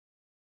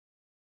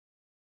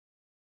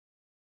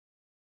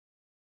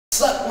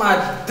Suck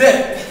my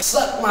dick,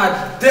 suck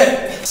my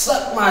dick,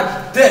 suck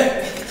my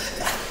dick.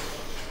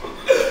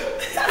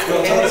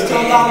 Yo,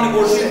 tell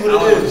Dominic what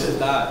it is.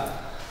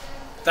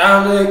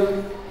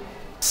 Dominic,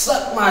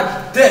 suck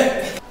my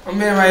dick. My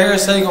man right here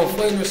say he gonna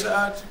flame this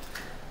out you.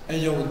 Hey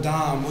yo,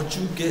 Dom, what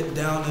you get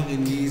down on your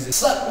knees and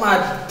suck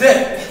my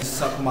dick.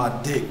 Suck my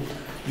dick.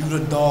 You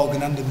the dog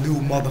and I'm the new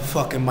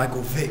motherfucking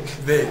Michael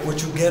Vick.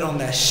 What you get on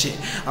that shit?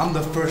 I'm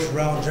the first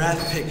round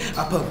draft pick.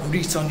 I put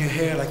grease on your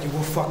hair like you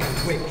were fucking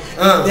quick.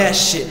 That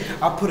shit.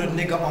 I put a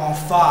nigga on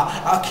fire.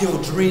 I kill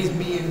dreams,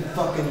 me and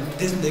fucking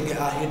this nigga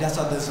out here. That's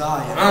our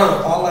desire.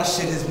 All that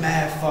shit is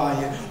mad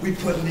fire. We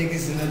put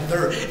niggas in the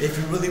dirt. If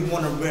you really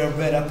want to wear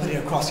red, I put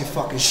it across your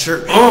fucking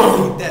shirt.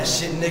 Eat that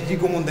shit, nigga. You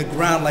go on the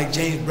ground like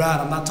James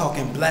Brown. I'm not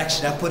talking black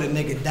shit. I put a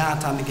nigga down,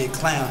 time to get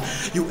clown.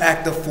 You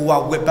act a fool,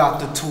 I whip out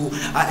the tool.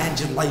 I end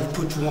your life,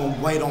 put you on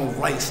white on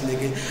rice,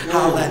 nigga.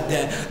 Holla at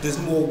that. There's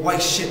more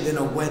white shit than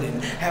a wedding.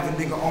 Have a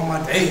nigga on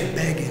my day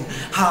begging.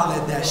 Holla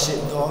at that shit,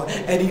 dog.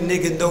 Any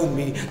nigga know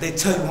me. They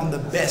tell you I'm the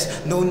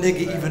best. No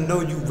nigga even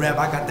know you rap.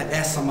 I got the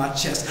S on my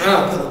chest.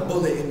 I put a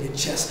bullet in your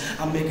chest.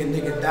 I make a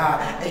nigga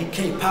die.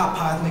 AK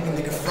Popeyes make a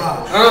nigga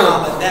fry.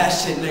 Holla at that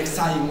shit next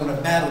time you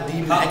wanna battle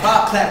demon.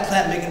 Clap,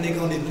 clap, make a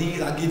nigga on his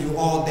knees. I give you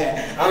all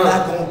that. I'm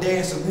not gonna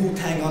dance a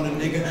Wu-Tang on a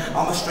nigga.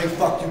 I'ma straight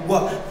fuck you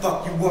up,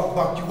 fuck you up,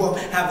 fuck you up.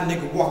 Have a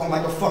nigga walking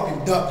like a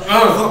fucking duck.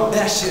 Fuck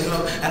that shit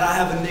up. And I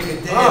have a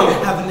nigga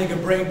dead. Have a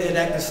nigga brain dead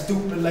acting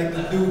stupid like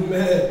the dude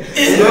man.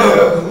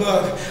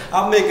 Look,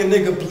 I make a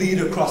nigga bleed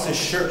across his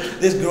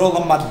shirt. This girl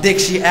on my dick,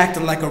 she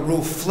acting like a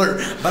real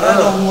flirt. But I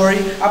don't worry,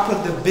 I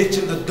put the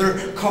bitch in the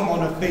dirt, come on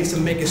her face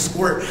and make it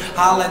squirt.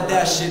 Holla at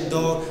that shit,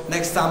 dog.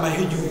 Next time I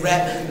hear you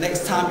rap,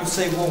 next time you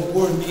say one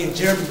word, me and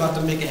Jeremy about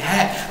to make it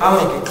hat. I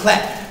make it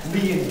clap.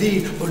 B and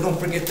D, but don't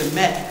forget the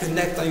mat. Cause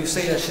next time you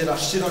say that shit, I'll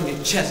shit on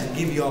your chest and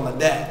give you all of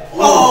that.